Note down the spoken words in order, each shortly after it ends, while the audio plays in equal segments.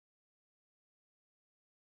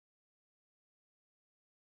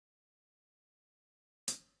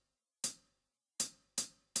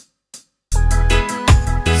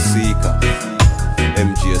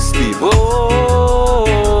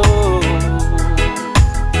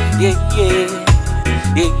yeah, yeah,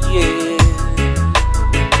 yeah, yeah.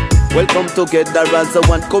 Welcome together as a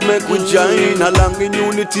one, come make we join along in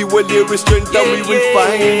unity. Well, there is strength and we will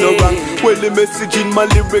find no wrong. Well, the message in my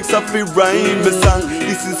lyrics have to rhyme the song.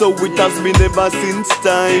 This is how it has been ever since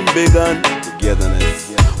time began.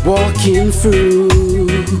 Togetherness. Walking through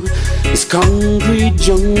this concrete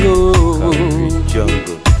jungle,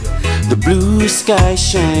 the blue sky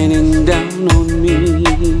shining down on me.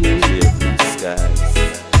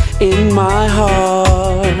 In my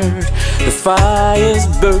heart, the fire's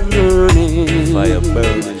burning.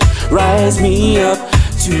 Rise me up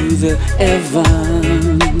to the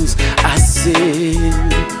heavens. I sing.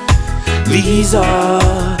 These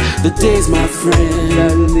are the days, my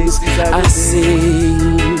friends. I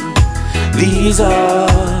sing. These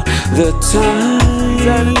are the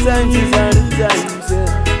times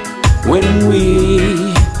when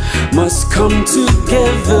we must come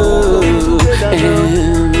together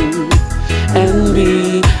and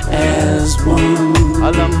be as one.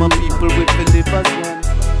 All of my people will believe as one.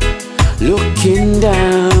 Looking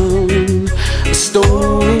down, a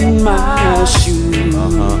stone in my shoe.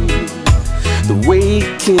 The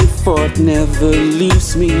waking thought never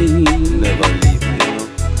leaves me. Never leave me, no.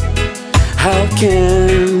 How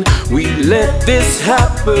can we let this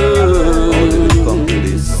happen? Come to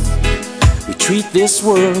this. We treat this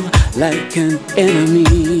world like an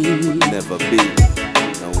enemy. Never be,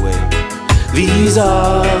 no way. These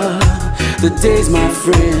are the days, my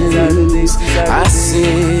friends. I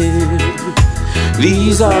said,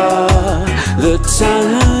 these are the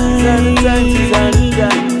times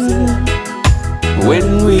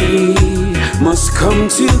when we must come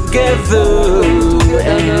together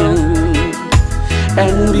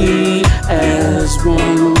and be as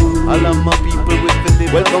one. All of my people will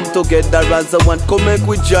believe. Welcome together as a one, come make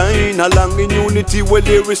we join along in unity. Well,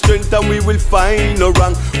 there is strength and we will find no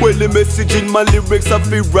wrong. Well, the message in my lyrics have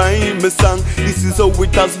to rhyme a song. This is how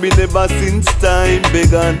it has been ever since time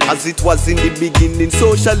began. As it was in the beginning,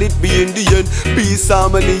 so shall it be in the end. Peace,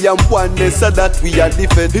 harmony and oneness, so that we are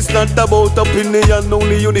defend. It's not about opinion,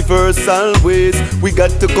 only universal ways. We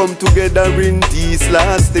got to come together in these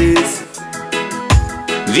last days.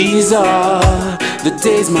 These are the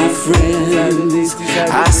days, my friends.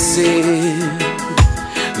 I said,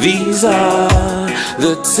 these are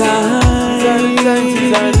the times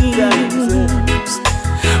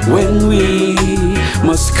when we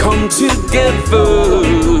must come together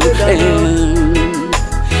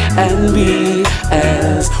and be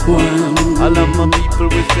as one. All of my people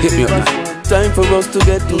will believe as one. Time for us to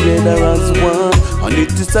get together as one. And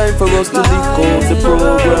it is time for us to link out the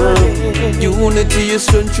program. Unity is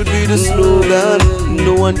strength should be the slogan.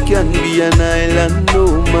 No one can be an island,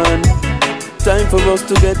 no man. Time for us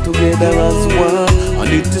to get together as one.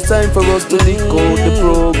 And it is time for us to link out the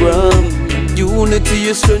program. Unity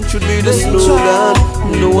is strength should be the slogan.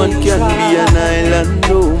 No one can be an island,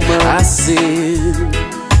 no man. I said,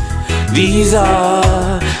 these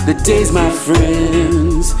are the days, my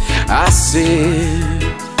friends. I said,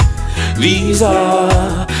 these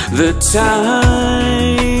are the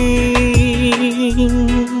times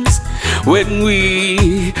when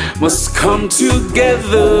we must come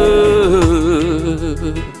together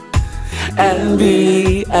and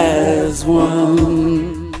be as one.